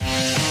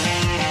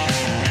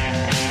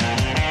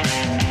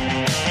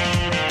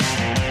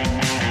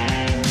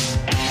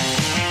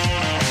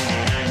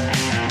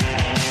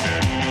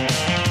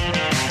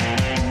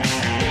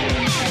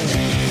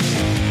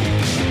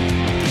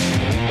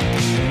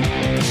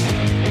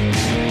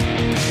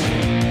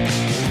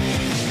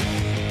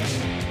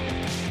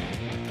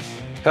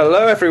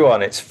Hello,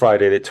 everyone. It's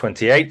Friday, the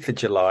 28th of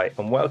July,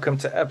 and welcome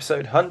to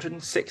episode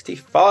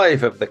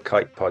 165 of the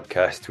Kite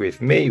Podcast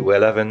with me,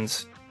 Will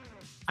Evans.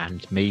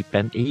 And me,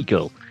 Ben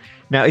Eagle.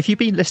 Now, if you've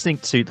been listening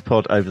to the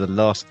pod over the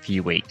last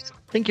few weeks,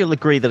 I think you'll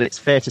agree that it's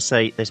fair to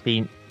say there's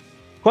been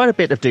quite a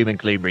bit of doom and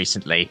gloom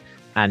recently.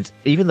 And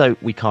even though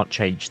we can't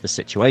change the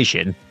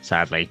situation,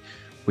 sadly,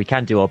 we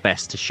can do our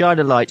best to shine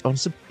a light on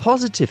some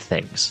positive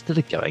things that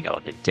are going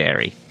on in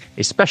dairy,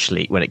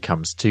 especially when it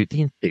comes to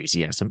the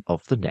enthusiasm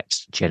of the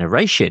next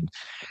generation.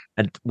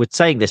 And we're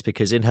saying this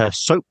because in her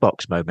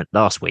soapbox moment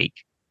last week,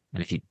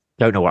 and if you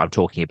don't know what I'm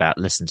talking about,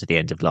 listen to the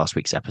end of last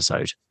week's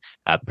episode,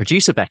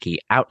 producer Becky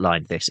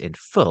outlined this in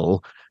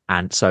full.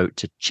 And so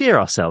to cheer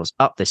ourselves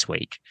up this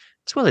week,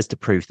 as well as to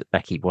prove that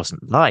Becky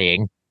wasn't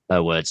lying,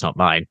 her words, not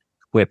mine,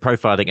 we're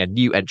profiling a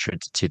new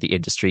entrant to the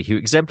industry who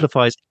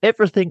exemplifies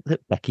everything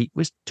that Becky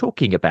was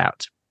talking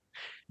about.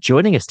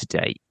 Joining us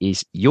today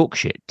is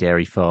Yorkshire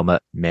dairy farmer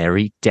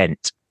Mary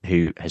Dent,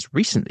 who has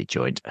recently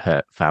joined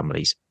her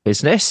family's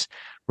business.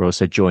 We're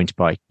also joined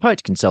by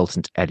kite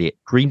consultant Elliot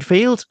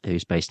Greenfield,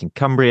 who's based in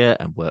Cumbria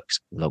and works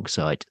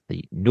alongside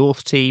the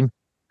North team.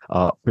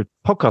 Our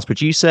podcast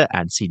producer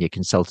and senior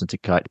consultant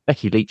at Kite,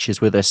 Becky Leach,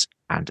 is with us.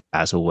 And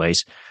as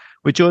always,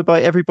 we're joined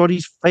by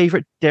everybody's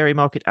favourite dairy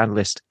market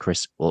analyst,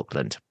 Chris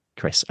Auckland.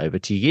 Chris, over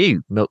to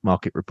you. Milk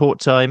market report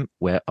time.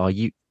 Where are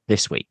you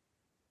this week?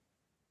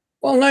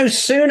 Well, no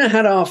sooner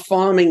had our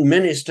farming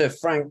minister,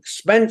 Mark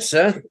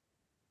Spencer,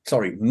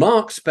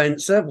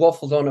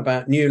 waffled on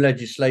about new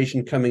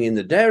legislation coming in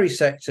the dairy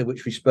sector,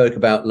 which we spoke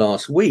about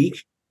last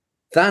week,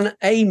 than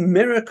a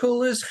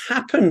miracle has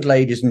happened,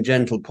 ladies and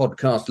gentle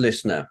podcast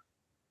listener.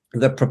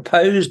 The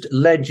proposed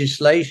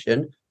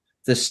legislation,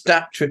 the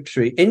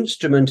statutory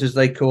instrument, as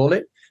they call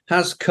it,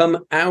 has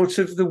come out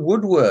of the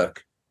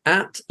woodwork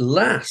at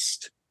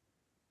last.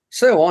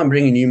 So I'm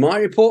bringing you my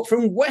report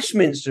from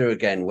Westminster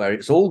again, where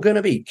it's all going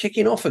to be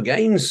kicking off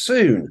again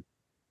soon.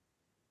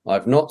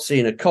 I've not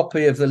seen a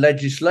copy of the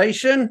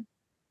legislation,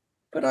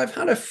 but I've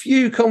had a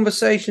few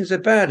conversations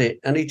about it,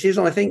 and it is,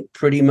 I think,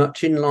 pretty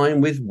much in line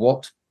with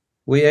what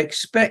we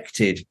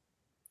expected.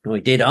 I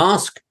did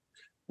ask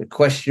the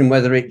question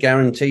whether it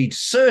guaranteed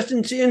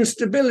certainty and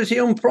stability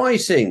on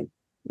pricing,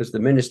 as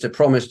the minister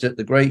promised at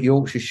the Great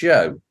Yorkshire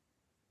Show,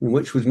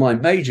 which was my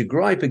major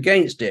gripe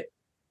against it.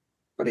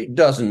 But it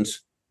doesn't.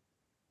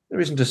 There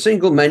isn't a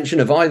single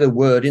mention of either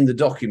word in the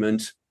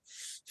document.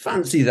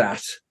 Fancy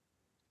that.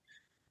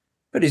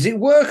 But is it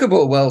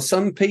workable? Well,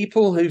 some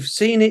people who've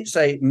seen it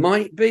say it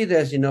might be.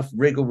 There's enough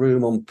wriggle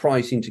room on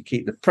pricing to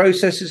keep the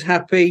processors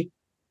happy.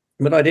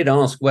 But I did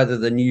ask whether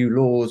the new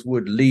laws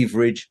would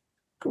leverage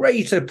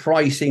greater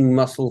pricing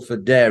muscle for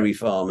dairy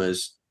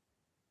farmers.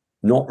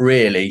 Not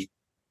really,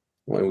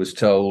 I was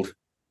told.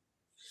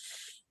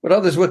 But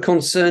others were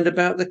concerned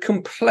about the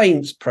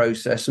complaints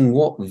process and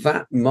what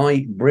that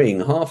might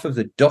bring. Half of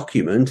the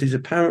document is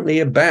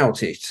apparently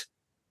about it,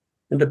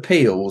 and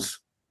appeals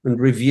and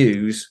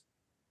reviews.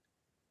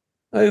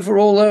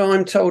 Overall, though,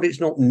 I'm told it's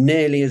not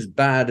nearly as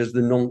bad as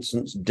the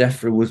nonsense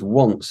DEFRA was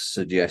once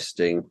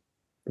suggesting.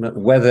 But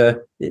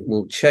whether it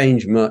will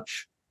change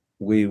much,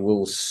 we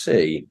will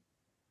see.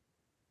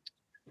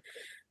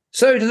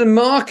 So to the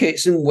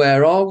markets, and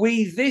where are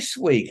we this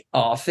week?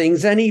 Are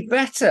things any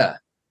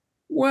better?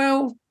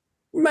 Well,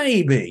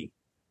 maybe.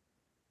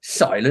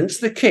 Silence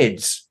the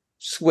kids.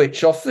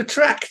 Switch off the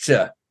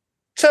tractor.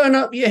 Turn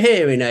up your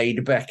hearing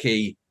aid,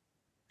 Becky.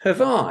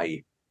 Have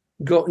I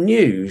got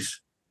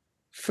news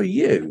for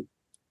you?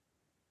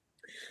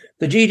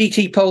 The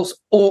GDT Pulse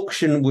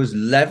auction was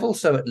level,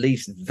 so at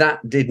least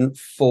that didn't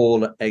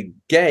fall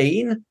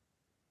again.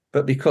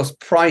 But because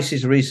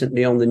prices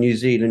recently on the New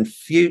Zealand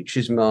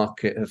futures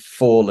market have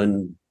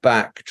fallen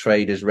back,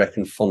 traders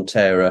reckon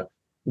Fonterra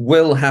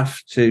will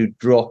have to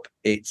drop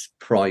its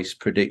price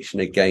prediction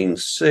again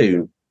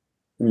soon.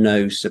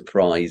 No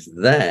surprise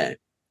there.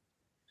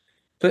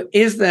 But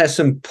is there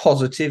some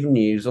positive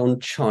news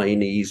on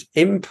Chinese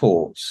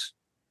imports?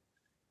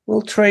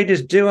 Well,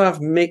 traders do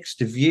have mixed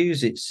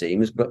views, it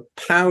seems, but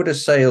powder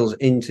sales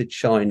into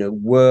China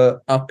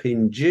were up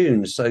in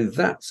June, so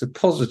that's a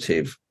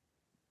positive.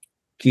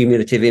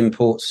 Cumulative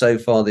imports so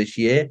far this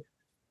year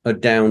are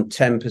down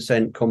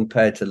 10%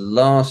 compared to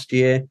last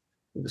year.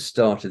 At the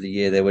start of the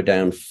year, they were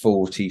down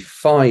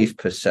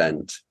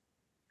 45%.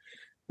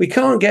 We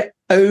can't get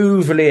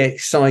overly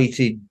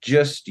excited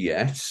just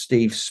yet.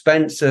 Steve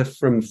Spencer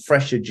from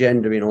Fresh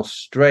Agenda in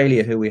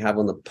Australia, who we have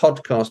on the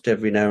podcast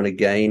every now and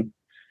again,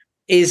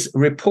 is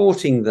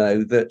reporting,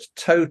 though, that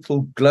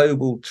total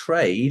global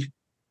trade,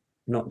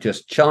 not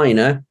just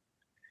China,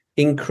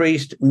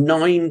 increased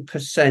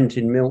 9%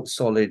 in milk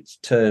solids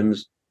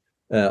terms,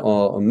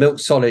 or milk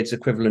solids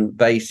equivalent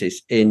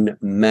basis in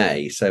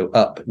May, so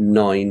up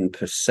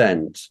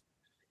 9%.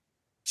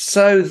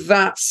 So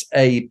that's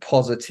a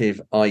positive,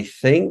 I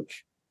think.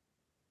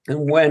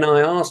 And when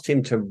I asked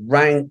him to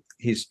rank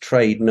his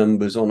trade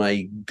numbers on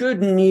a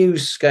good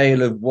news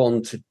scale of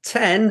 1 to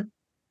 10,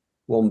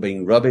 1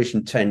 being rubbish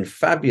and 10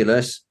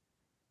 fabulous,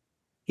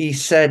 he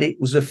said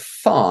it was a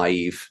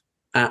 5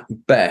 at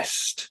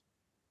best.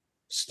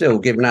 Still,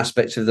 given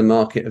aspects of the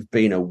market have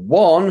been a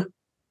 1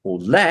 or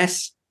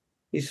less,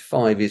 his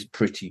 5 is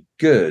pretty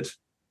good.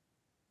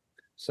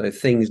 So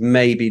things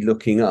may be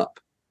looking up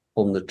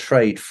on the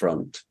trade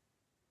front.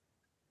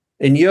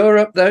 In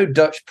Europe, though,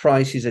 Dutch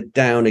prices are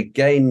down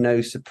again.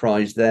 No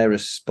surprise there,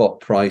 as spot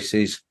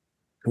prices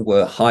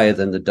were higher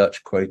than the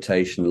Dutch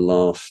quotation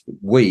last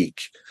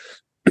week.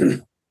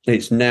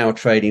 It's now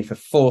trading for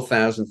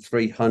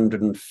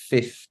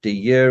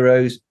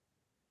 €4,350,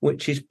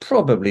 which is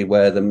probably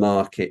where the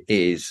market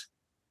is.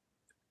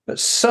 But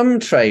some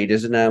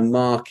traders are now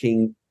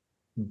marking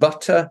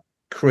butter,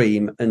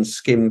 cream, and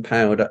skim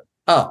powder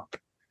up.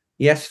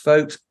 Yes,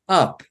 folks,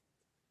 up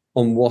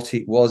on what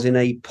it was in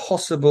a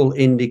possible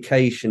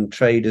indication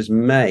traders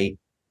may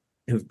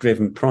have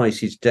driven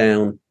prices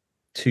down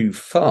too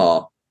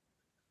far.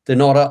 They're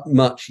not up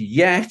much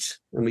yet,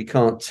 and we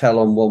can't tell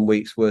on 1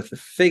 week's worth of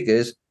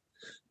figures.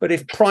 But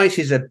if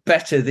prices are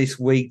better this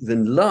week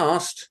than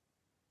last,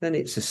 then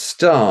it's a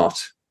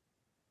start.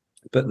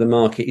 But the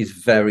market is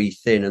very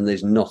thin and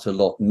there's not a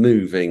lot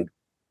moving.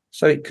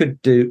 So it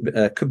could be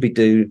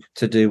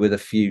to do with a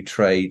few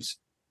trades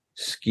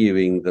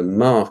skewing the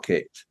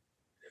market.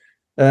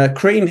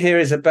 Cream here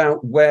is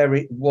about where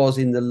it was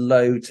in the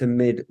low to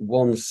mid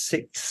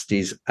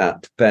 160s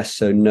at best,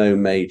 so no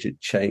major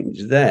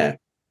change there.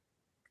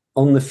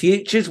 On the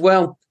futures,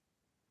 well,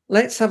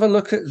 let's have a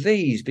look at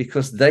these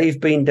because they've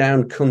been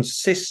down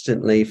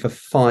consistently for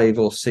 5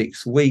 or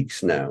 6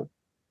 weeks now.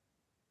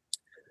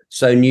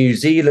 So New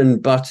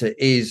Zealand butter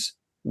is,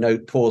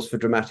 note, pause for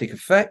dramatic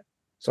effect.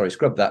 Sorry,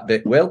 scrub that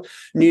bit, Will.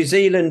 New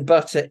Zealand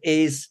butter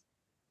is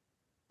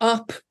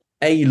up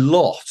a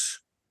lot,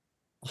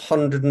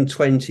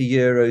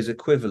 €120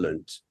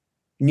 equivalent.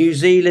 New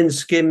Zealand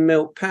skim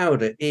milk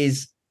powder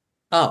is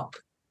up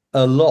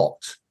a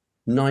lot,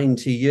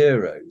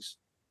 €90.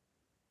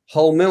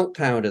 Whole milk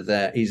powder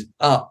there is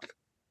up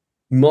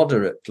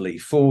moderately,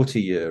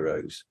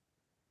 €40.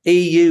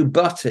 EU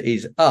butter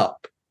is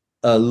up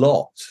a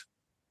lot,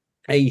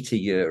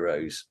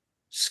 €80.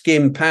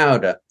 Skim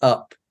powder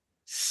up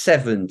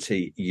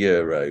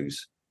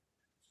 €70.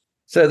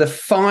 So the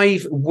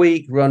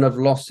 5-week run of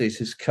losses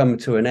has come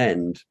to an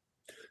end.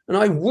 And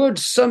I would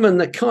summon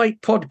the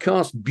Kite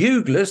Podcast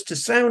buglers to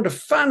sound a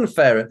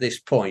fanfare at this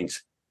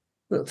point.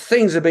 But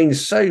things have been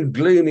so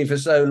gloomy for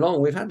so long,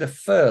 we've had to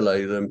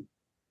furlough them.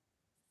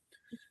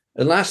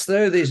 Alas,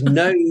 though, there's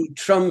no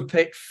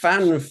trumpet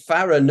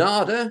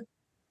fanfaronada.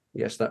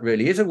 Yes, that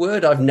really is a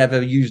word. I've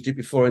never used it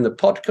before in the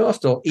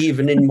podcast or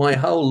even in my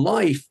whole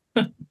life.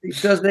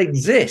 It does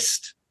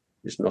exist.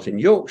 It's not in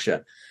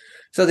Yorkshire.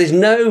 So there's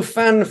no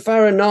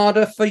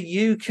fanfaronada for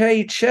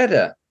UK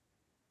cheddar.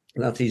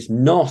 That is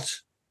not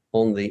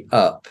on the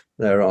up.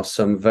 There are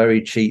some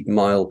very cheap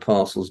mile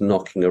parcels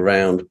knocking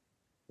around,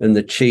 and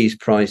the cheese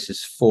price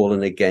has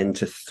fallen again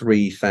to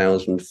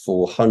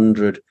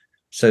 £3,400.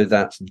 So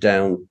that's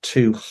down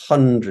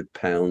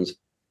 £200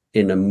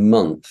 in a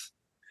month.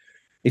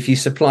 If you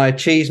supply a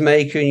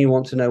cheesemaker and you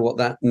want to know what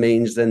that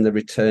means, then the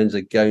returns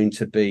are going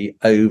to be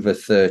over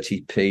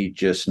 30p,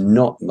 just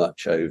not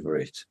much over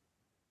it.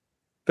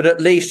 But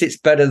at least it's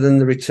better than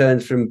the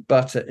returns from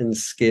butter and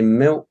skim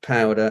milk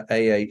powder.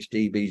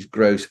 AHDB's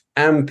gross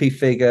AMPI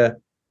figure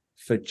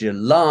for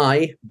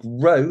July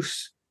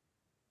gross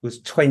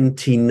was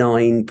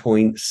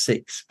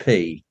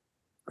 29.6p,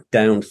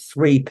 down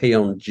 3p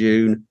on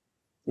June,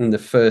 and the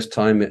first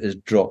time it has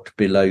dropped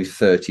below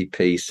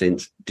 30p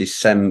since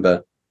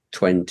December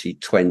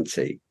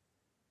 2020.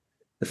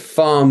 The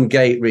farm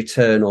gate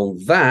return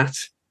on that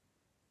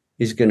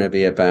is going to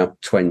be about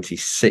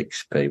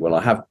 26p. Well,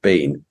 I have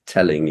been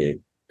telling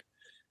you.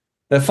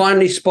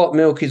 Finally, spot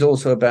milk is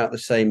also about the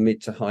same,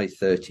 mid to high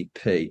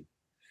 30p.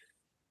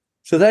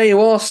 So there you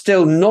are,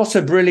 still not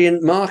a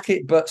brilliant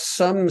market, but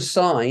some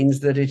signs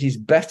that it is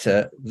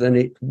better than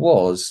it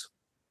was.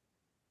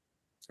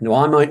 Now,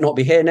 I might not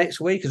be here next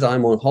week as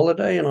I'm on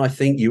holiday, and I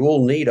think you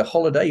all need a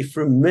holiday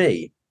from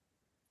me.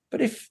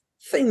 But if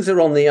things are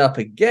on the up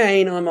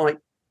again, I might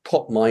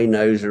pop my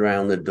nose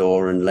around the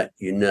door and let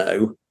you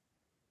know.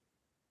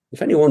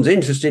 If anyone's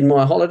interested in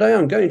my holiday,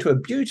 I'm going to a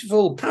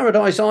beautiful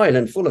paradise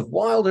island full of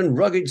wild and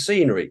rugged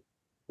scenery,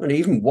 and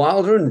even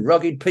wilder and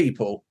rugged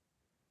people.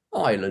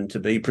 Ireland, to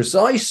be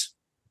precise.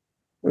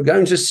 We're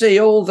going to see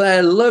all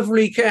their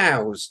lovely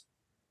cows.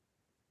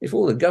 If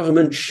all the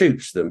government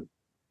shoots them,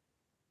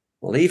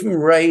 I'll even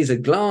raise a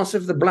glass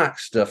of the black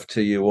stuff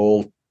to you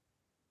all,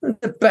 and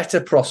a better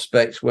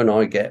prospect when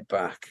I get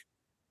back.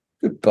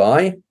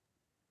 Goodbye.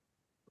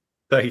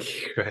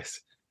 Thank you,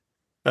 Chris.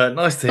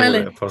 Nice to hear a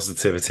bit of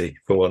positivity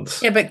for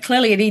once. Yeah, but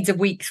clearly he needs a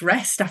week's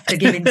rest after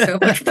giving so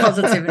much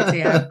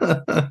positivity out.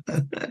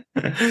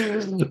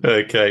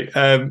 Okay.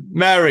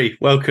 Mary,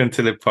 welcome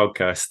to the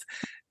podcast.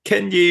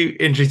 Can you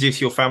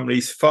introduce your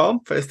family's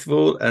farm, first of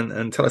all,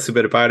 and tell us a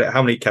bit about it?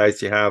 How many cows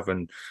do you have,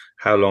 and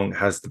how long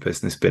has the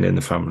business been in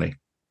the family?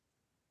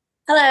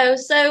 Hello.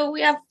 So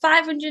we have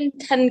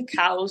 510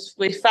 cows.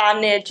 We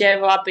farm near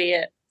Jervo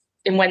Abbey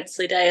in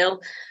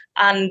Wensleydale,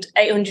 and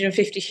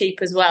 850 sheep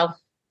as well.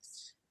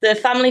 The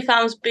family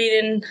farm's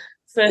been in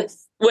for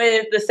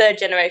we're the third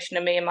generation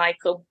of me and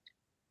Michael.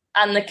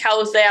 And the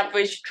cows, they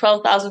average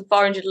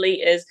 12,400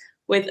 litres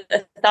with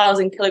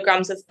 1,000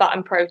 kilograms of fat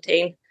and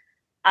protein.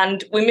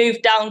 And we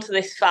moved down to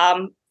this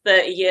farm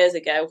 30 years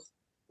ago,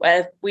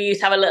 where we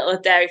used to have a little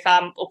dairy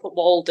farm up at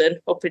Walden,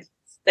 up in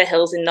the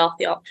hills in North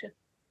Yorkshire.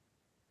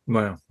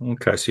 Wow.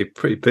 Okay, so you're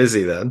pretty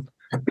busy then.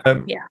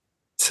 Yeah.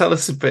 Tell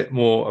us a bit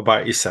more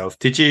about yourself.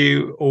 Did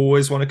you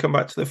always want to come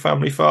back to the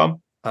family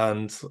farm?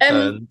 And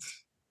Sorry.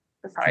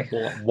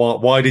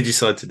 why did you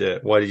decide to do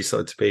it? Why did you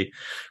decide to be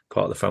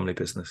part of the family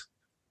business?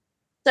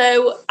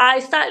 So I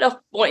started off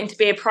wanting to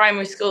be a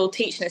primary school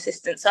teaching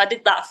assistant. So I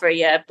did that for a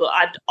year, but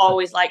I'd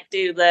always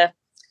do the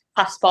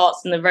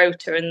passports and the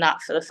rota and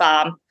that for the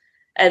farm.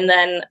 And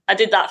then I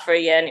did that for a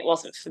year and it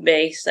wasn't for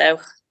me. So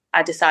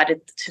I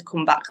decided to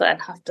come back then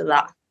after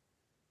that.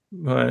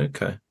 Right,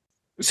 okay.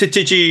 So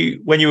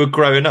when you were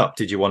growing up,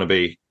 did you want to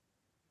be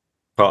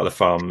part of the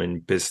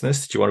farming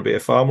business? Did you want to be a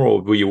farmer,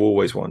 or were you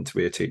always wanting to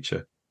be a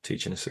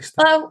teaching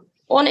assistant? Well,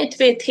 I wanted to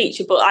be a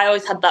teacher, but I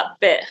always had that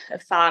bit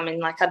of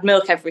farming. I'd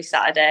milk every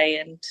Saturday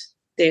and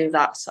do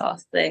that sort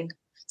of thing.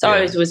 So I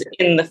always was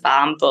in the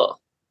farm, but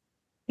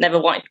never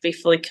wanted to be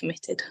fully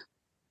committed.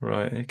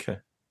 Right, okay.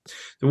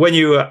 So when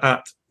you were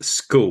at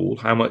school,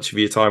 how much of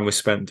your time was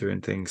spent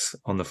doing things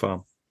on the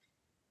farm?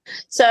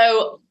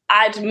 So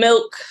I'd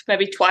milk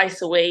maybe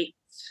twice a week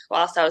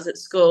whilst I was at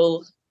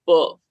school,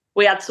 but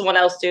we had someone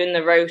else doing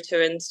the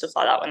rota and stuff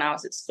like that when I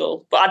was at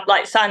school. But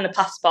I'd sign the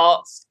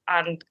passports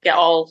and get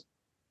all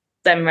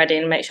them ready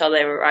and make sure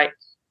they were right.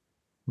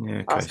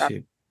 Yeah, okay, so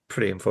you're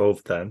pretty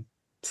involved then.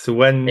 So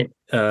when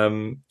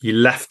you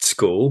left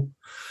school,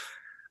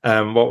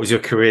 what was your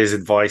careers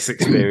advice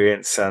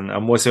experience,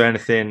 and was there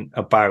anything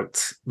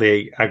about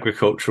the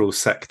agricultural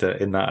sector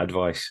in that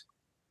advice?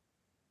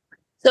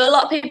 So a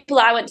lot of people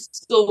I went to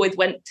school with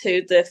went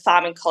to the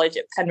farming college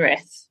at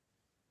Penrith,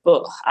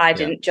 but I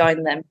didn't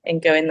join them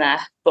in going there.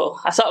 But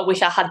I sort of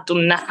wish I had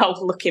done now.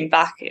 Looking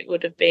back, it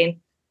would have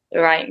been the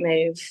right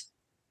move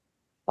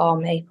for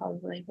me,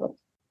 probably. But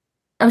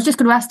I was just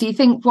going to ask, do you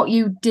think what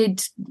you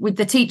did with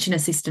the teaching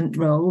assistant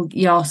role,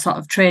 your sort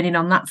of training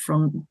on that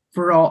front,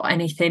 brought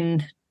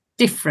anything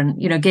different,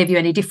 gave you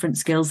any different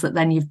skills that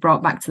then you've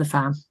brought back to the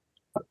farm?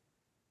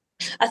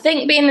 I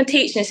think being a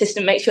teaching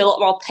assistant makes you a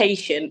lot more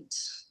patient.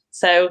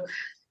 So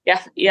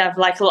you have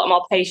a lot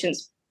more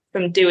patience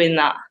from doing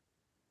that,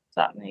 if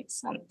that makes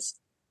sense.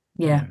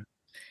 Yeah.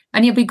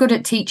 And you'll be good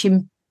at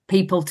teaching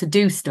people to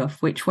do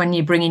stuff, which when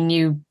you're bringing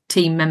new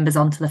team members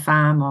onto the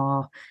farm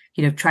or,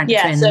 trying to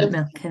train them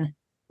milking.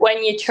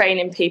 When you're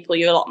training people,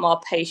 you're a lot more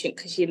patient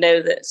because you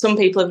know that some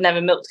people have never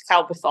milked a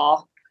cow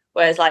before,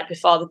 whereas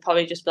before they'd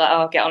probably just be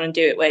get on and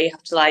do it, where you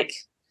have to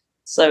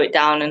slow it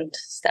down and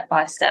step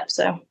by step.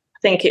 So I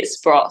think it's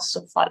brought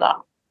stuff like that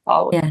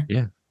forward.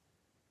 Yeah.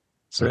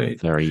 So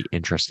very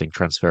interesting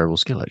transferable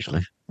skill,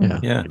 actually.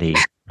 Yeah.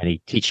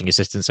 Any teaching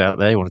assistants out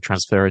there you want to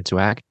transfer into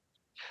ag?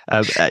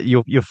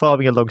 You're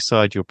farming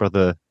alongside your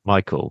brother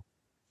Michael.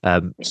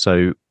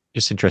 So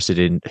just interested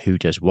in who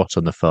does what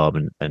on the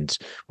farm and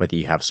whether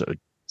you have sort of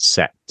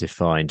set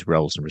defined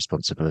roles and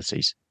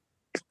responsibilities.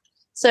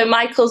 So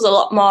Michael's a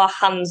lot more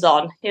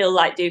hands-on. He'll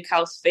do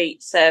cow's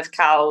feet, serve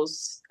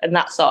cows and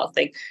that sort of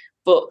thing.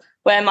 But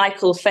where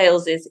Michael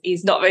fails is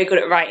he's not very good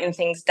at writing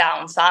things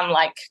down. So I'm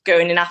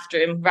going in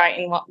after him,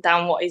 writing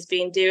down what he's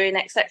been doing,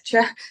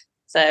 etc.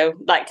 So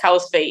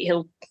cow's feet,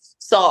 he'll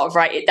sort of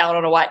write it down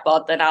on a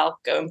whiteboard, then I'll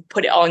go and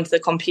put it all into the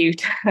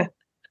computer.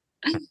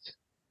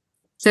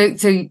 So,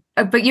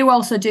 but you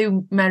also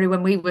do, Mary,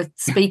 when we were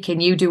speaking,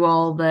 you do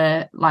all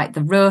the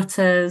the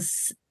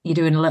rotas, you're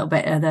doing a little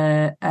bit of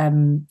the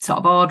sort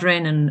of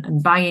ordering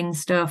and buying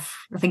stuff.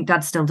 I think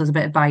Dad still does a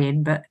bit of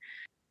buying, but...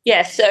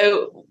 Yeah,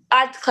 so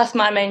I'd class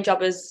my main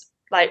job as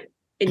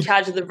in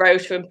charge of the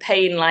rota and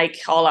paying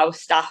all our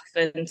staff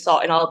and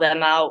sorting all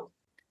them out.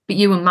 But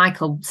you and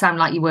Michael sound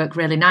like you work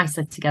really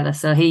nicely together.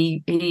 So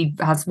he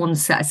has one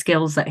set of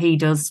skills that he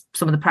does,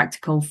 some of the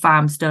practical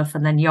farm stuff,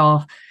 and then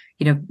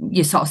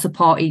you sort of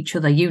support each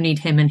other. You need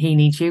him and he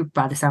needs you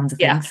by the sounds of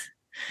things.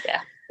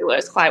 Yeah, it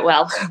works quite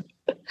well.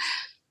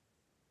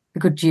 A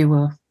good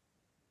duo.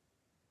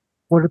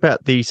 What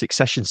about the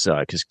succession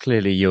side? Because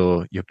clearly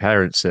your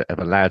parents have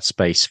allowed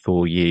space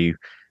for you,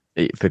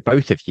 for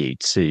both of you,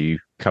 to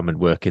come and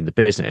work in the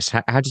business.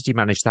 How did you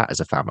manage that as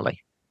a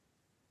family?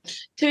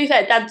 To be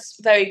fair, Dad's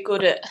very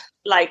good at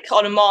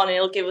on a morning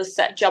he'll give us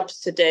set jobs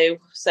to do.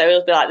 So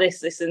he'll be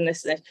this and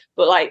this and this.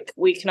 But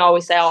we can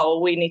always say,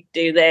 we need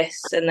to do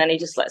this, and then he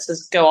just lets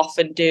us go off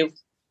and do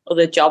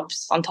other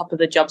jobs on top of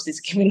the jobs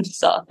he's given us,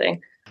 sort of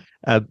thing.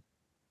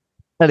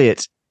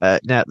 Elliot,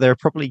 now there are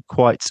probably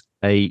quite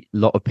a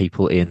lot of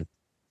people in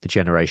the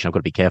generation, I've got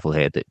to be careful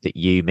here, that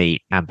you,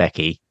 me and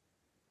Becky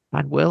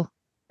and Will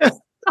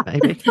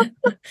maybe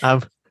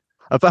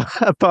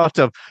a part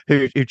of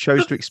who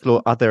chose to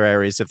explore other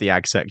areas of the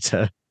ag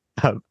sector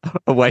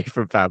away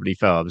from family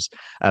farms,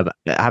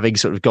 having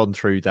sort of gone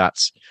through that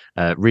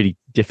really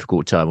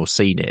difficult time or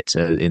seen it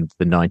in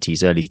the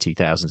 90s, early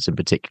 2000s in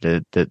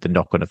particular, the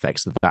knock-on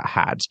effects that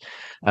had.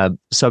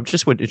 So I'm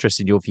just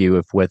interested in your view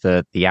of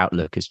whether the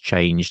outlook has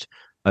changed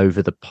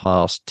over the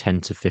past 10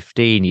 to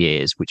 15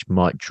 years, which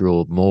might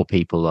draw more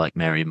people like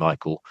Mary and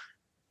Michael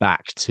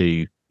back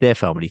to their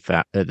family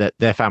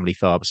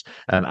farms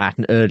at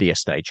an earlier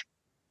stage.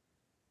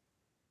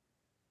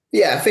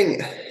 Yeah, I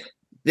think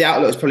the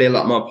outlook is probably a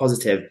lot more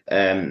positive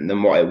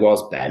than what it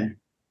was then.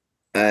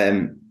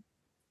 And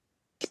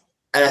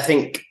I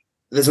think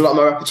there's a lot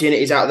more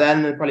opportunities out there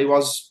than there probably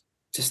was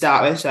to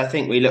start with. So I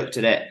think we looked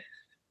at it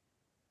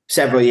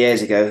several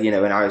years ago,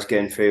 when I was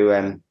going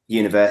through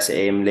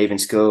university and leaving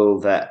school,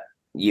 that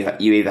you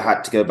either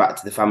had to go back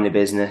to the family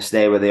business.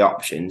 They were the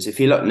options. If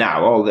you look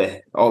now, all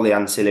the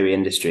ancillary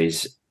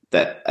industries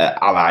that are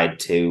allied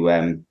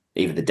to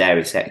either the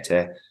dairy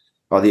sector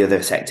or the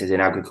other sectors in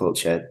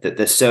agriculture, that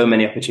there's so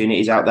many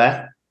opportunities out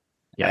there.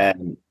 Yeah.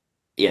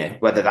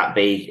 Whether that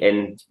be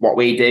in what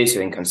we do, so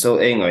in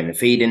consulting, or in the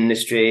feed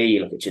industry,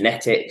 you look at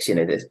genetics,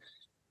 there's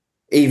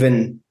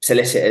even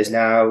solicitors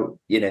now,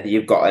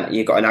 you've got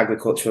an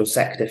agricultural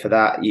sector for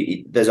that.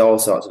 There's all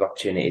sorts of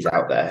opportunities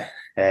out there.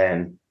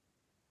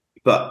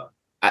 But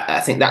I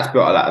think that's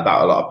brought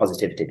about a lot of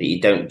positivity, that you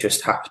don't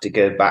just have to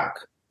go back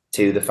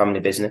to the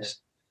family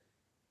business.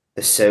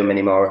 There's so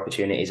many more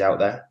opportunities out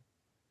there.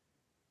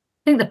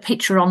 I think the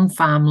picture on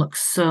farm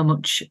looks so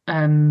much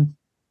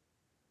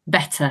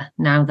better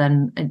now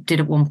than it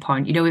did at one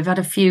point. We've had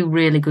a few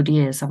really good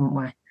years, haven't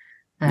we?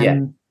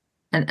 Yeah.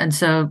 And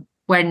so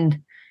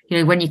when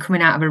you're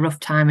coming out of a rough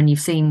time and you've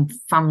seen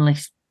family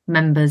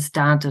members,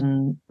 dad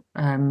and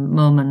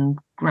mum and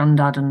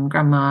granddad and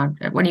grandma,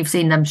 when you've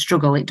seen them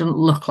struggle, it doesn't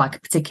look like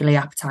a particularly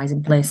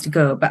appetising place to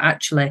go. But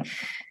actually,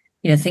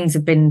 things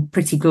have been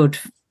pretty good.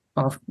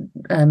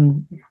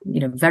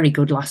 Very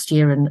good last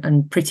year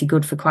and pretty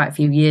good for quite a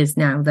few years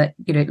now, that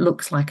it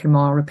looks like a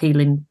more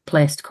appealing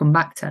place to come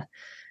back to.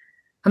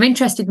 I'm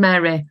interested,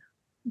 Mary,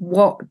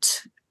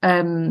 what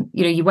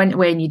you went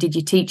away and you did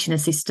your teaching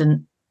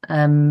assistant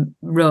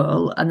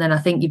role, and then I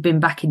think you've been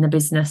back in the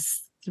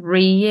business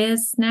 3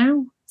 years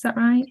now, is that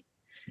right?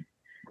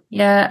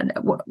 Yeah.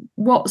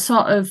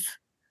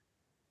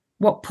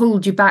 What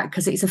pulled you back?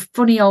 Because it's a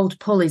funny old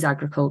pull, is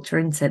agriculture,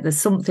 isn't it? There's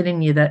something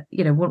in you that,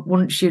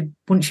 once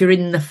you're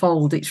in the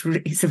fold,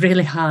 it's a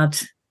really hard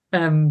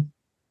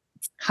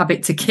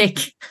habit to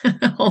kick,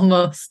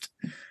 almost.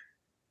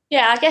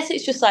 Yeah, I guess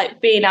it's just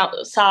like being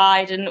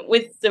outside, and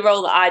with the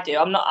role that I do,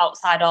 I'm not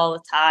outside all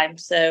the time.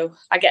 So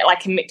I get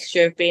like a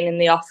mixture of being in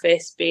the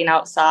office, being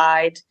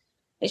outside.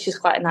 It's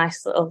just quite a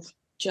nice little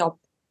job.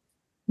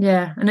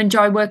 Yeah, and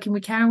enjoy working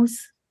with cows?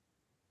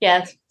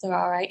 Yeah, they're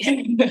all right.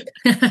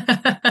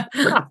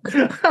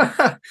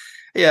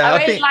 Yeah,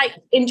 I really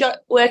enjoy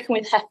working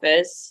with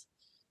heifers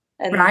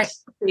and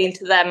being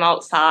to them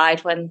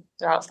outside when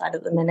they're outside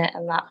at the minute,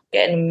 and that,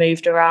 getting them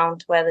moved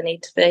around where they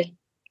need to be.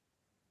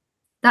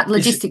 That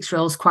logistics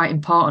role is quite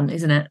important,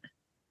 isn't it?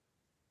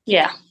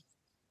 Yeah,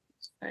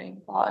 it's very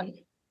important.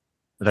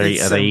 Are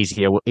they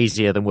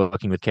easier than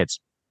working with kids?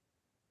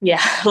 Yeah,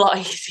 a lot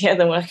easier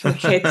than working with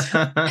kids.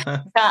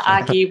 Can't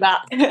argue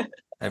that.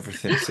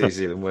 Everything's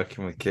easier than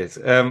working with kids.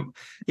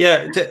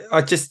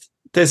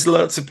 There's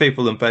lots of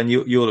people, and Ben,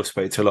 you'll have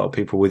spoken to a lot of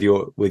people with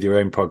your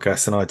own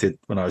podcast, and I did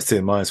when I was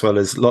doing mine as well.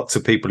 There's lots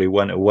of people who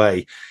went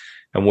away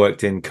and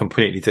worked in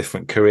completely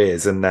different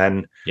careers, and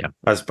then,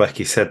 as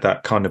Becky said,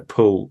 that kind of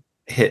pull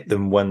hit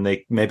them when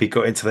they maybe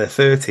got into their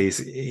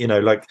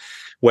 30s. Like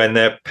when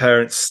their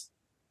parents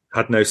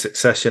had no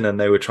succession and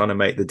they were trying to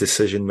make the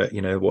decision that,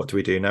 what do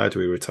we do now? Do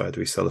we retire?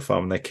 Do we sell the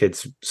farm? And their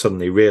kids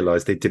suddenly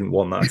realised they didn't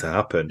want that to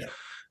happen.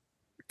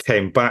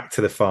 Came back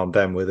to the farm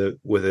then with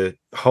a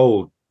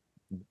whole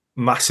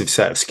massive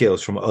set of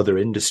skills from other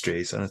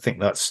industries, and I think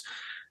that's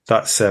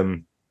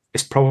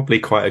it's probably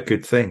quite a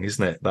good thing,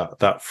 isn't it?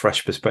 That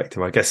fresh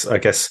perspective. I guess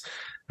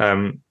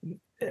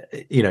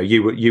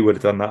you would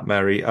have done that,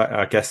 Mary.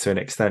 I guess to an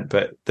extent,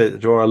 but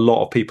there are a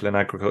lot of people in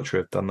agriculture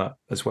who have done that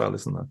as well,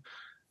 isn't there?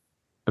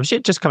 I'm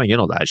just coming in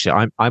on that.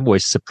 Actually, I'm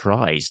always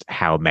surprised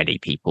how many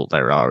people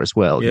there are as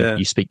well. Yeah.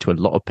 You speak to a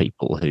lot of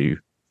people who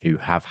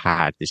have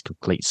had this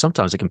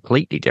sometimes a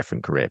completely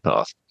different career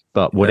path,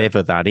 but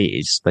whatever that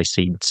is, they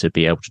seem to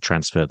be able to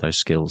transfer those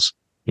skills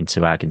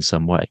into ag in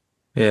some way.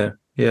 Yeah,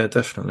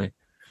 definitely.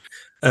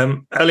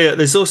 Elliot,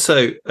 there's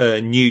also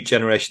a new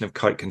generation of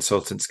kite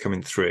consultants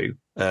coming through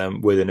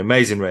with an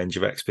amazing range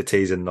of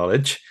expertise and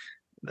knowledge.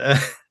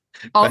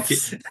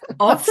 Odds.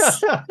 Can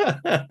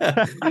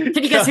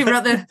you guess who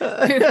picked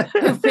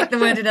the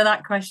word into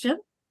that question?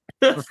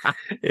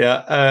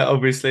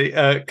 Obviously,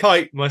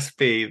 Kite must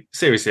be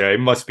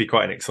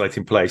quite an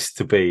exciting place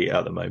to be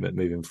at the moment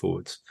moving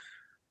forwards.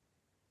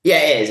 Yeah,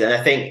 it is, and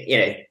I think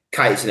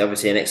Kite's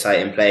obviously an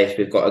exciting place.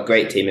 We've got a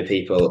great team of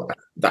people.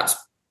 That's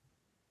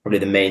probably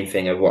the main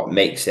thing of what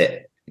makes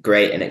it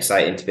great and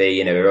exciting to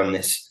be. We're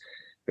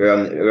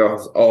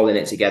all in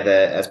it together,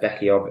 as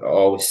Becky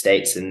always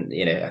states, and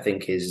I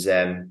think is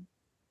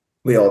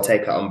we all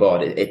take that on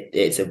board.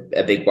 It's a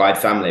big, wide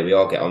family. We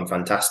all get on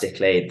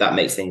fantastically. That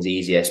makes things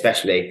easier,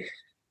 especially,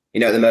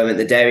 at the moment,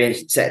 the dairy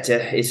sector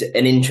is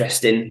in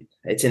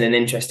an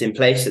interesting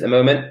place at the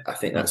moment. I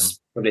think that's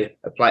probably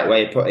a polite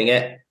way of putting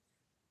it.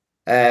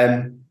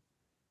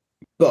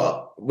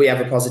 But we have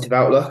a positive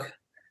outlook,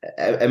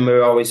 and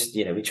we're always,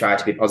 we try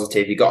to be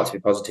positive. You've got to be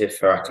positive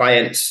for our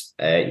clients.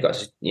 You've got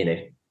to,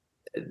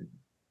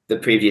 the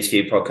previous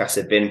few podcasts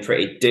have been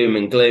pretty doom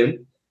and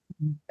gloom.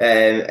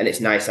 And it's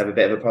nice to have a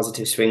bit of a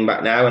positive swing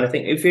back now. And I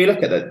think if you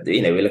look at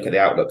we look at the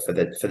outlook for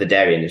the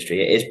dairy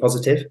industry, it is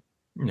positive.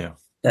 Yeah.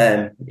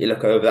 You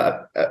look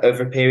over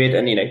a period,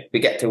 and we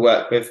get to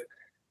work with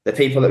the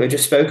people that we've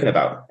just spoken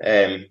about.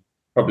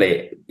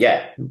 Probably,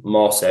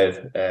 more so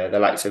the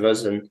likes of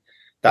us and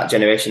that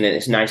generation. And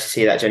it's nice to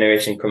see that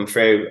generation come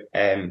through.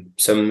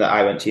 Some that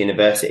I went to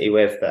university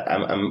with that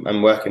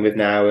I'm working with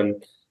now,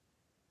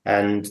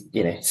 and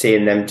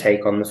seeing them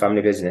take on the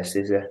family business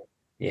is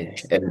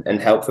and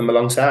help them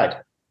alongside.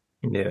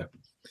 Yeah,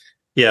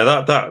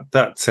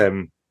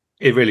 that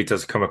it really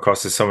does come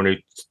across as someone who,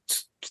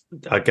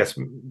 I guess,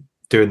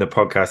 doing the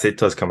podcast, it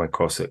does come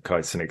across that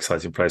it's an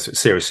exciting place. But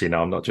seriously,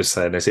 now I'm not just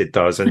saying this; it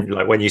does. And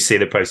like when you see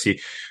the posts you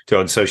do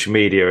on social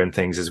media and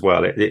things as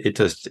well, it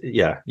does.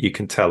 Yeah, you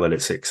can tell that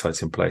it's an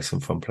exciting place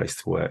and fun place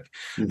to work.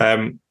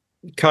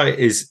 Kite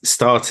is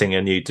starting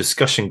a new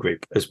discussion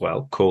group as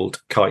well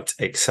called Kite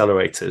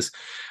Accelerators,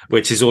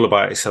 which is all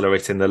about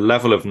accelerating the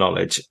level of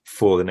knowledge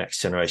for the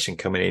next generation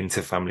coming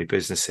into family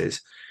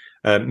businesses.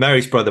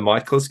 Mary's brother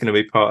Michael is going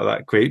to be part of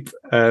that group.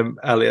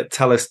 Elliot,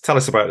 tell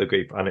us about the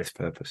group and its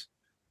purpose.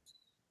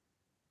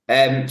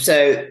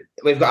 So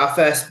we've got our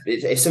first.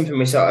 It's something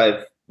we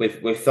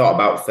we've thought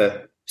about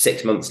for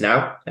 6 months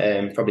now,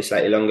 probably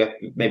slightly longer,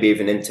 maybe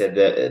even into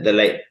the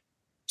late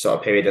sort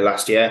of period of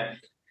last year.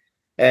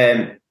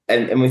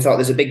 And we thought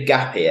there's a big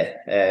gap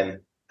here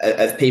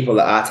of people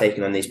that are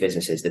taking on these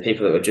businesses, the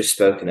people that we've just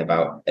spoken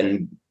about,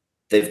 and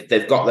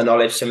they've got the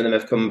knowledge. Some of them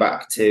have come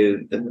back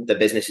to the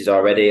businesses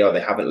already, or they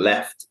haven't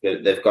left.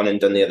 They've gone and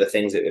done the other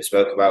things that we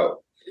spoke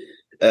about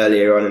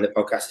earlier on in the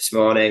podcast this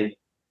morning.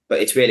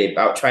 But it's really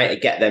about trying to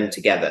get them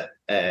together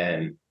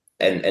and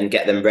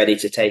get them ready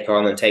to take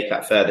on and take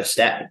that further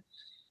step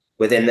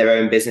within their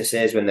own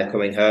businesses when they're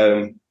coming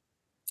home.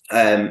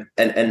 And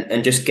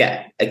just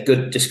get a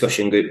good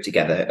discussion group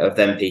together of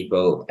them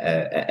people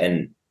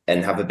and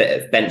have a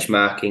bit of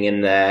benchmarking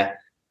in there,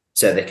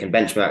 so they can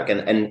benchmark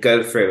and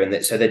go through,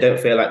 and so they don't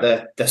feel like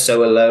they're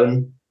so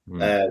alone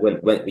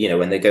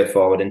when they go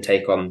forward and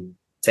take on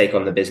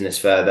the business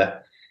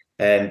further.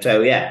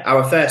 So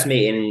our first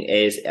meeting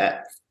is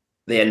at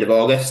the end of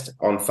August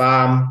on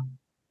farm.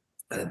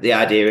 The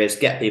idea is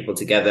get people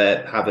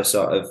together, have a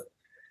sort of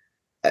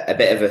a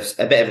bit of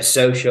a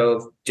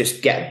social,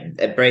 just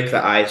break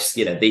the ice.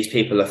 These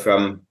people are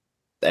from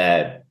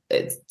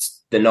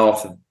it's the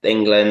north of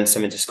England,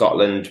 some into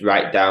Scotland,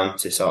 right down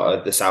to sort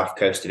of the south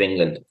coast of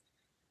England,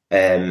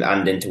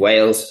 and into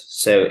Wales.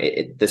 So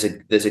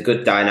there's a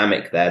good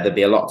dynamic there. There'll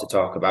be a lot to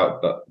talk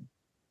about, but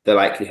the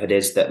likelihood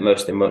is that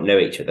most of them won't know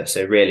each other.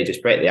 So really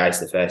just break the ice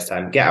the first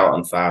time, get out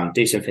on farm,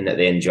 do something that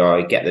they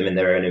enjoy, get them in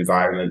their own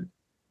environment,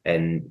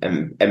 and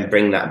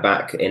bring that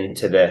back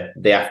into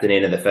the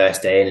afternoon of the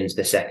first day and into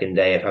the second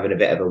day of having a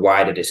bit of a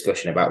wider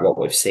discussion about what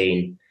we've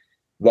seen,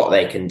 what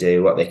they can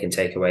do, what they can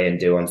take away and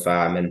do on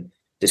farm, and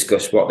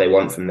discuss what they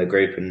want from the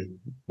group and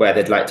where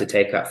they'd like to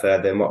take that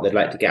further and what they'd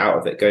like to get out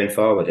of it going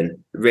forward,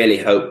 and really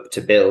hope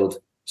to build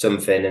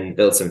something and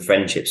build some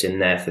friendships in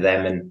there for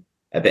them and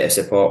a bit of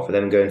support for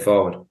them going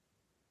forward.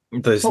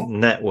 Those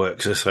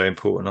networks are so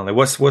important, aren't they?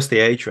 What's the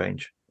age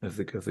range of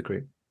the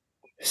group?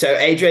 So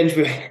age range,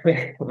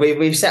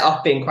 we've set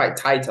off being quite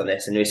tight on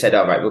this, and we said,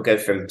 all right, we'll go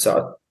from sort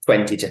of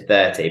 20 to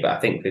 30, but I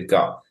think we've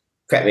got,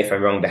 correct me if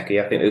I'm wrong, Becky,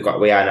 I think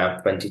we are now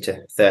 20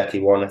 to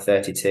 31 or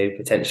 32,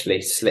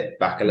 potentially slip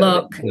back a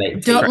little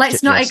bit.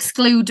 Let's not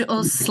exclude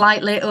us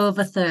slightly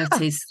over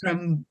 30s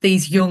from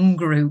these young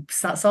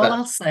groups. That's all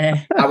I'll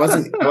say. I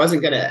wasn't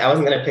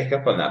gonna pick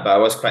up on that, but I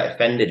was quite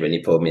offended when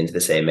you pulled me into the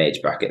same age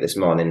bracket this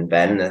morning,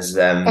 Ben, as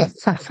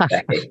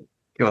Becky.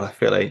 God, I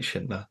feel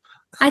ancient now.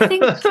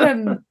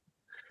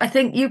 I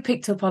think you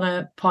picked up on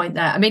a point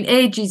there. I mean,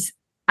 age is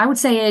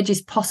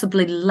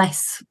possibly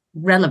less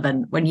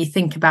relevant when you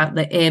think about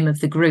the aim of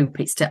the group.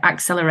 It's to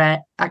accelerate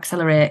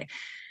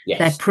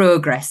their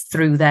progress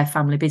through their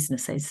family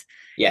businesses.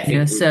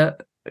 Yeah. So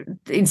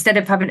instead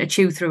of having to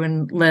chew through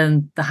and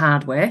learn the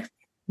hard way,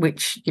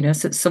 which,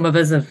 some of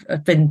us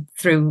have been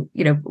through,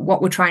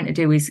 what we're trying to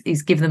do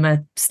is give them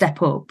a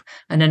step up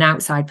and an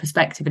outside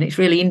perspective. And it's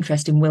really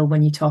interesting, Will,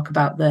 when you talk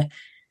about the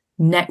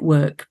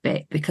network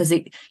bit, because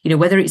it,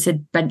 whether it's a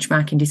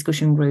benchmarking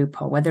discussion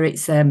group or whether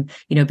it's been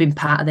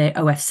part of the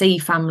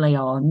OFC family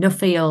or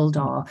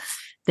Nuffield, or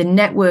the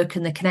network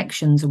and the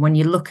connections. And when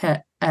you look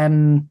at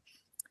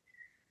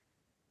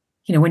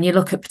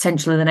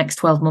potentially the next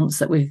 12 months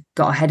that we've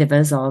got ahead of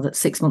us, or that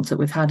 6 months that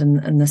we've had,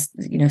 and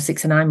the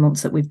 6 or 9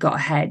 months that we've got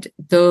ahead,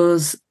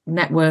 those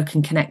network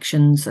and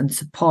connections and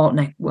support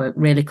network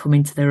really come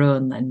into their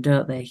own then,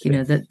 don't they? You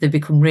know, that they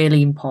become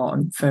really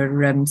important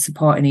for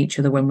supporting each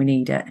other when we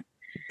need it.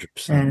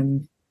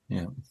 100%.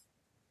 Yeah.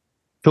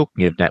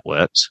 Talking of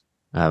networks,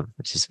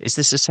 is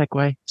this a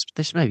segue?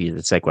 This may be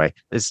the segue.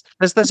 There's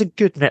a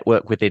good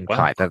network within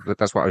Kite.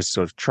 That's what I was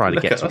sort of trying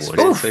to get towards.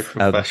 So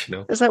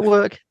professional. Does that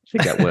work? I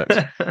think that works.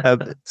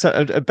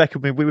 So, Becca,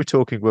 we were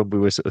talking when we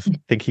were sort of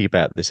thinking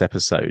about this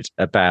episode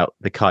about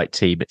the Kite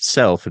team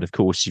itself, and of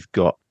course you've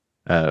got,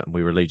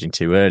 we were alluding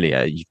to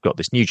earlier, you've got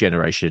this new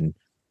generation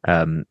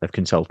of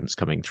consultants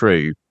coming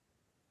through.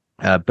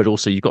 But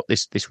also you've got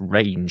this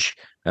range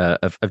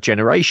of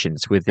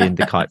generations within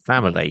the Kite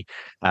family,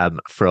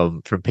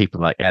 from people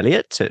like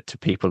Elliot to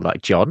people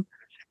like John.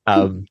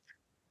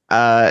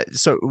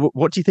 So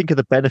what do you think are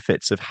the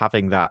benefits of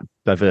having that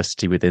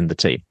diversity within the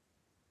team?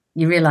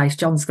 You realise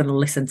John's going to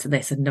listen to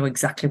this and know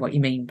exactly what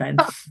you mean, Ben.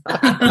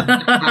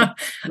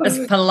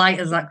 As polite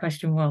as that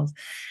question was.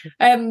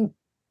 Well,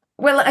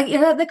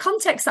 the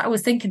context that I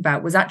was thinking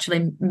about was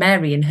actually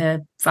Mary and her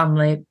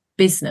family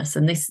business,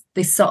 and this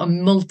sort of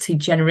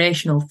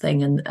multi-generational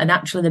thing, and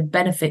actually the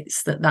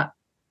benefits that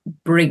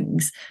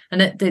brings.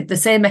 And the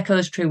same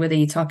echoes true whether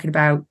you're talking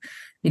about,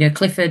 you know,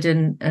 Clifford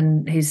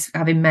and his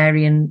having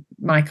Mary and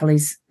Michael,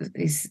 his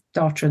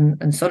daughter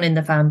and son in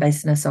the farm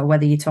business, or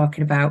whether you're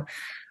talking about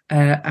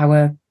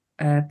our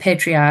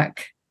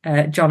patriarch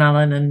John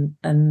Allen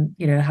and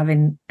you know,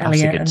 having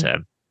Elliot. That's a good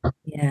term.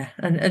 Yeah,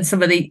 and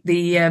some of the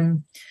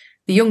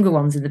younger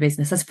ones in the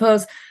business, I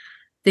suppose.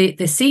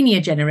 The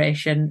senior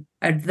generation,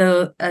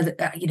 although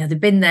you know, they've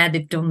been there,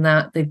 they've done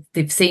that,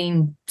 they've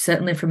seen,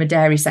 certainly from a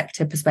dairy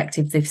sector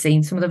perspective, they've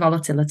seen some of the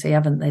volatility,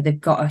 haven't they? They've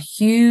got a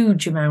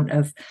huge amount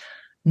of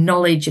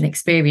knowledge and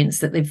experience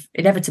that they've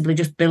inevitably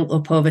just built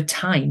up over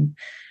time,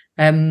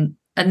 and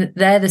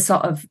they're the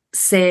sort of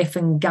safe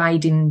and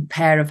guiding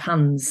pair of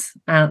hands,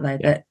 aren't they?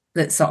 Yeah.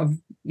 That sort of,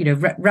 you know,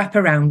 wrap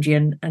around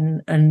you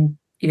and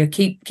you know,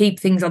 keep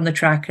things on the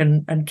track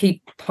and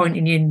keep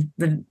pointing you in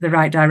the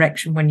right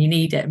direction when you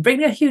need it, and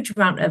bring a huge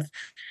amount of,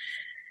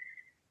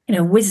 you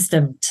know,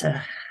 wisdom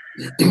to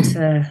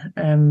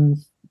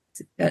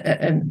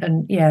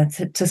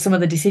some of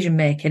the decision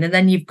making. And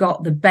then you've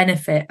got the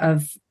benefit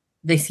of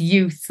this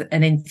youth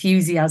and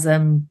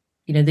enthusiasm,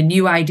 you know, the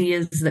new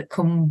ideas that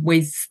come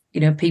with, you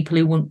know, people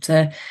who want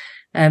to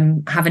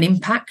have an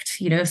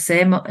impact. You know,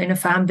 same in a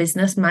farm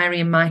business.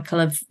 Mary and Michael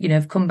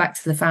have come back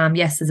to the farm.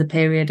 Yes, there's a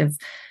period of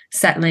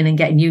settling and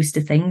getting used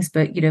to things,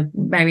 but you know,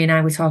 Mary and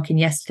I were talking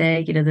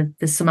yesterday, you know,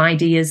 there's some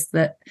ideas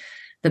that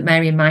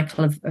Mary and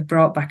Michael have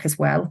brought back as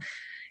well.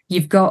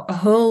 You've got a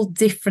whole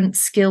different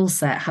skill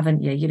set,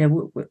 haven't you? You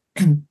know,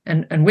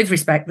 and with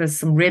respect, there's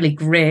some really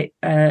great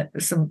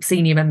some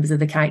senior members of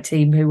the Kite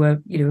team who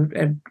are, you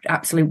know,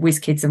 absolute whiz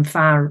kids and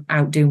far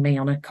outdo me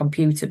on a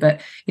computer,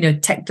 but you know,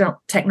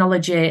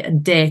 technology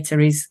and data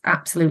is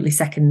absolutely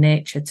second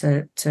nature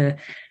to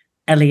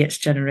Elliot's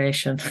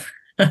generation.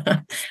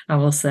 I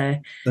will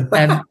say.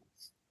 And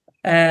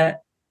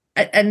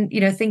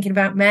you know, thinking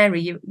about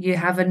Mary, you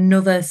have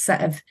another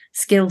set of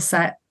skill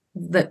set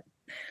that,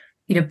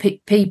 you know,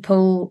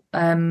 people,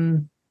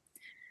 the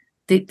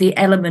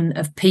element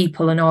of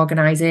people and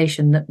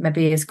organisation that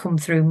maybe has come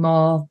through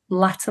more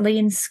latterly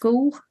in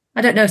school. I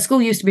don't know.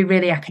 School used to be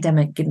really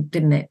academic,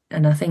 didn't it?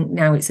 And I think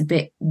now it's a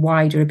bit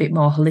wider, a bit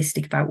more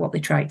holistic about what they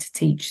try to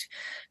teach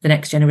the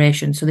next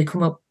generation. So they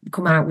come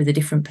out with a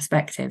different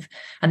perspective.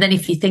 And then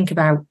if you think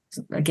about,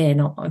 again,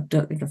 I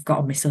don't think I've got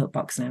on my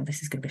soapbox now.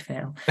 This is going to be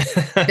fail.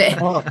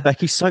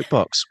 Becky's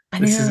soapbox.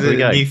 This is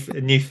a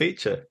new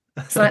feature.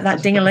 It's like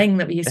that ding-a-ling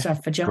that we used to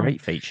have for John.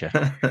 Great feature.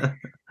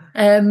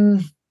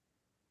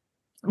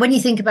 When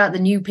you think about the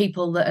new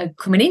people that are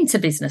coming into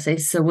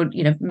businesses, so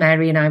you know,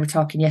 Mary and I were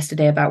talking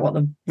yesterday about what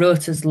the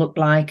rotas look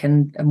like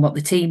and what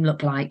the team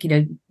look like. You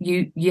know,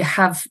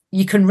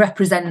 you can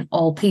represent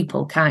all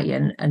people, can't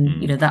you?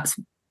 And you know,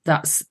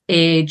 that's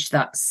age,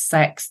 that's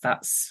sex,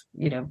 that's,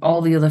 you know,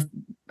 all the other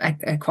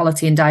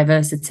equality and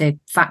diversity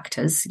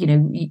factors. You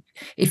know,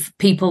 if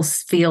people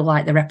feel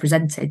like they're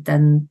represented,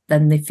 then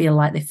they feel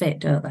like they fit,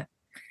 don't they?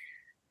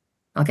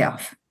 I'll get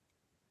off.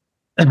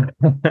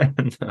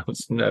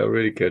 No,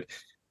 really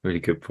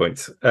good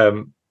points.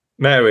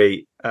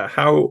 Mary,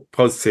 how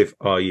positive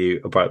are you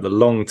about the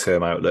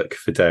long-term outlook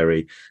for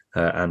dairy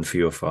and for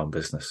your farm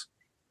business?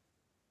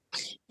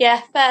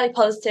 Yeah, fairly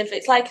positive.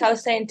 It's like I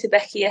was saying to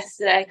Becky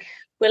yesterday,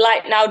 we're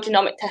like now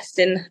genomic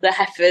testing the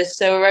heifers,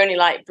 so we're only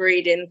like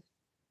breeding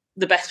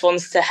the best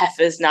ones to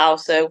heifers now,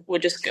 so we're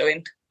just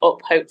going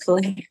up,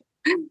 hopefully.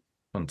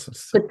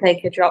 Fantastic. Could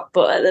take a drop,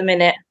 but at the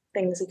minute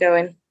things are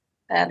going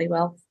fairly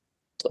well.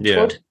 Touch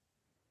wood.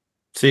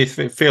 So you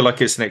feel like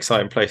it's an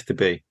exciting place to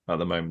be at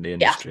the moment, the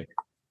industry?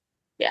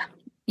 Yeah.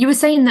 You were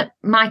saying that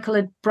Michael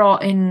had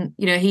brought in,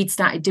 you know, he'd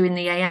started doing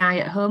the AI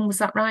at home. Was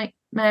that right,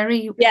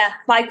 Mary? Yeah,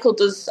 Michael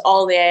does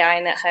all the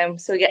AI at home,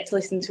 so we get to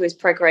listen to his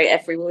preg rate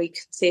every week,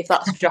 see if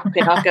that's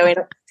dropping or going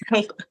up.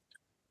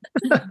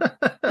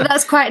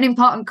 That's quite an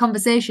important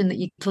conversation that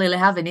you're clearly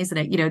having, isn't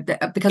it? You know,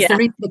 because there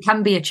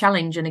can be a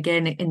challenge, and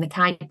again, in the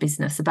Kite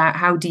business, about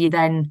how do you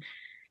then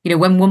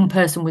when one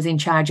person was in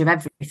charge of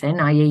everything,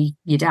 i.e.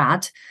 your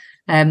dad,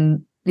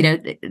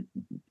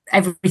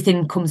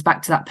 everything comes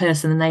back to that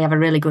person and they have a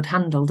really good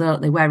handle,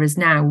 don't they? Whereas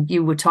now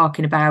you were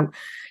talking about,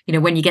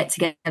 when you get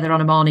together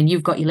on a morning,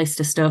 you've got your list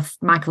of stuff,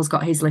 Michael's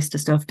got his list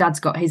of stuff, Dad's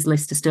got his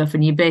list of stuff,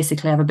 and you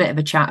basically have a bit of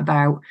a chat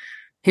about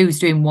who's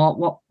doing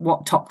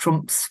what top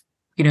trumps,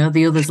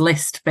 the others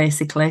list,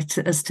 basically,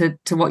 as to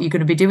what you're going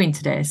to be doing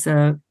today.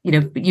 So,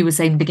 you were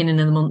saying beginning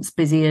of the month's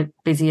busier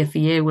for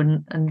you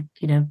and.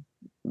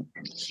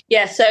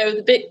 Yeah,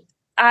 so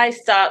I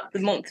start the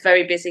month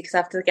very busy because I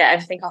have to get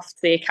everything off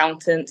to the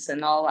accountants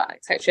and all that,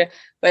 etc.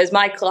 Whereas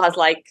Michael has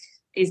like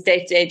his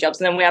day-to-day jobs,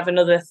 and then we have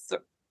another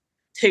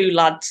three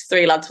lads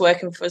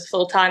working for us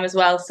full time as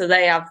well. So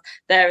they have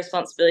their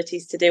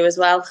responsibilities to do as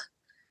well.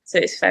 So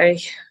it's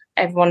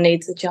everyone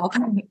needs a job.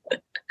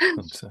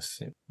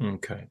 Fantastic.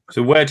 Okay.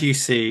 So where do you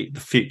see the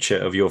future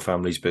of your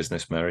family's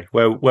business, Mary?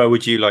 Where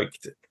would you like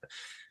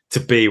to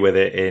be with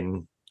it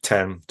in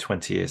 10,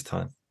 20 years'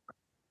 time?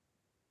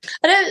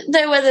 I don't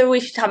know whether we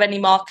should have any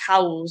more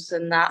cows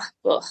and that,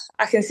 but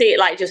I can see it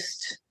like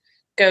just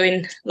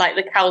going, like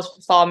the cows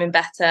performing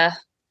better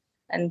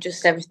and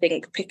just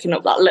everything picking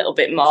up that little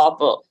bit more.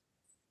 But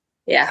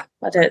yeah,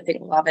 I don't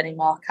think we'll have any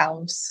more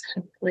cows.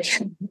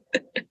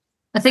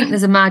 I think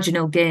there's a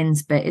marginal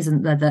gains bit,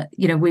 isn't there? That,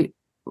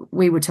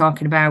 we were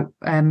talking about,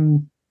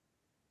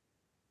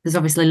 there's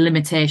obviously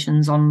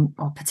limitations on,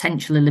 or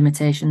potentially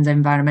limitations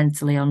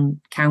environmentally on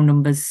cow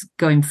numbers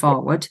going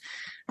forward.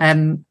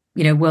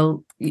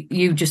 Will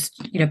you just,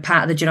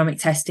 part of the genomic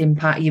testing,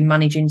 part of you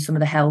managing some of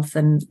the health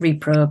and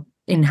repro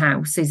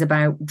in-house is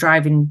about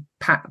driving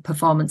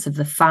performance of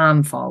the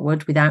farm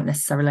forward without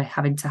necessarily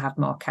having to have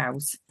more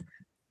cows.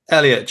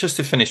 Elliot, just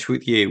to finish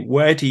with you,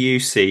 where do you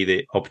see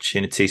the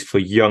opportunities for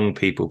young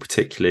people,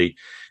 particularly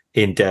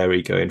in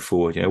dairy, going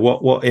forward?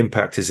 What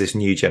impact is this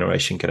new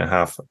generation going to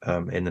have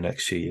in the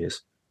next few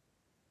years?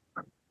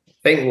 I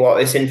think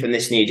what is in from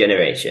this new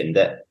generation,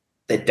 that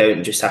they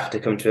don't just have to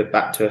come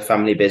back to a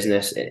family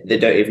business. They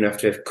don't even have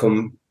to have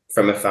come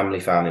from a family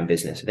farming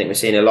business. I think we're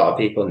seeing a lot of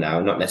people now,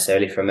 not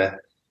necessarily from a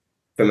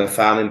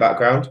farming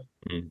background.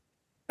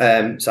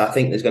 So I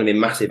think there's going to be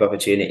massive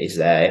opportunities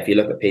there. If you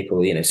look at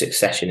people,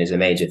 succession is a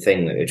major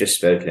thing that we've just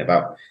spoken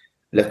about.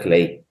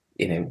 Luckily,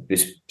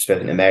 we've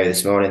spoken to Mary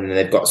this morning and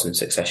they've got some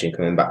succession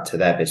coming back to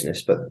their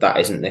business, but that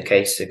isn't the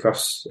case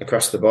across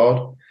the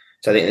board.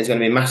 So I think there's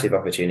going to be massive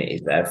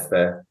opportunities there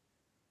for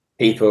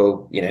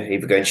people,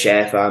 either going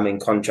share farming,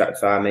 contract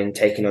farming,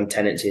 taking on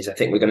tenancies. I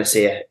think we're going to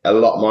see a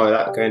lot more of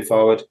that going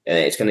forward. And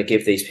it's going to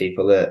give these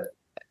people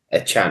a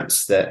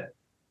chance that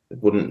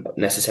wouldn't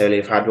necessarily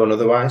have had one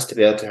otherwise, to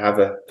be able to have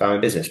a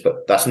farming business.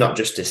 But that's not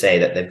just to say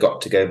that they've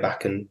got to go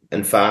back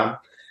and farm.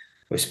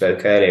 We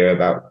spoke earlier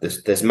about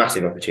there's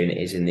massive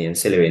opportunities in the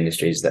ancillary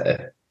industries that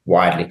are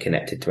widely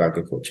connected to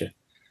agriculture.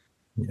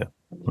 Yeah.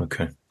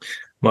 Okay.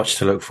 Much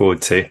to look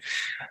forward to.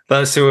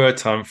 That's all our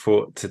time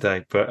for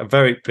today, but a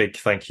very big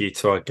thank you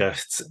to our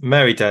guests,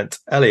 Mary Dent,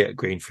 Elliot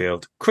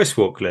Greenfield, Chris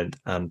Walkland,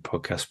 and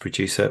podcast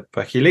producer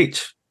Becky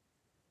Leach.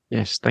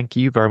 Yes, thank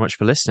you very much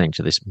for listening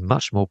to this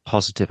much more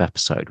positive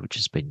episode, which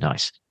has been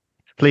nice.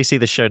 Please see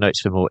the show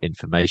notes for more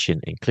information,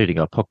 including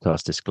our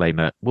podcast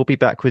disclaimer. We'll be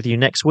back with you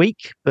next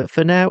week, but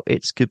for now,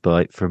 it's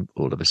goodbye from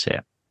all of us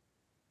here.